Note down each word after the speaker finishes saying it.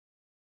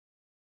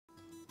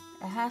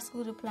A high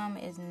school diploma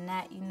is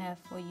not enough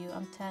for you,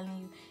 I'm telling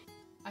you.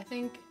 I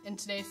think in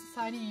today's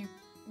society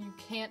you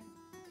can't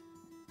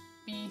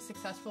be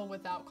successful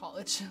without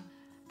college.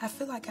 I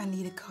feel like I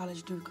need a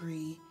college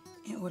degree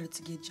in order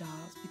to get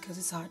jobs because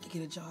it's hard to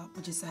get a job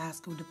with just a high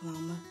school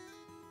diploma.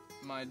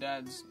 My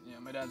dad's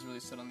really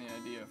set on the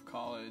idea of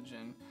college,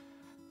 and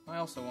I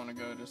also want to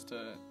go just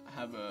to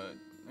have a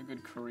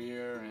good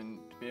career and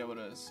to be able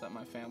to set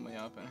my family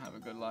up and have a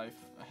good life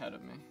ahead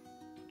of me.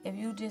 If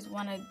you just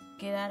want to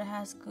get out of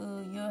high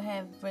school, you'll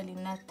have really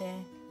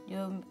nothing.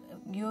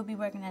 You'll be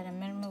working at a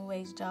minimum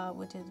wage job,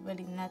 which is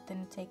really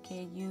nothing to take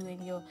care of you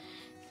and your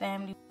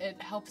family. It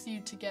helps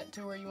you to get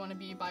to where you want to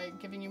be by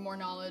giving you more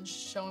knowledge,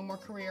 showing more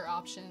career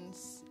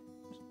options,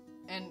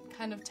 and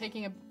kind of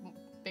taking a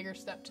bigger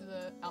step to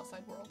the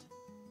outside world.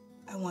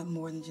 I want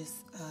more than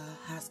just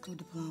a high school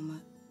diploma.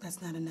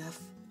 That's not enough.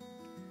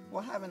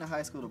 Well, having a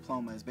high school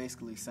diploma is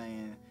basically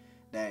saying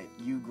that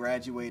you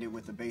graduated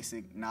with the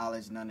basic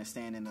knowledge and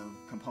understanding of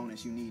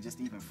components you need just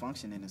to even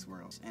function in this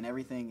world. And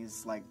everything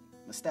is like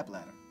a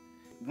stepladder.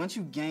 Once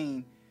you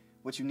gain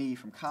what you need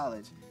from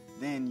college,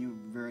 then you're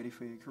ready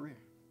for your career.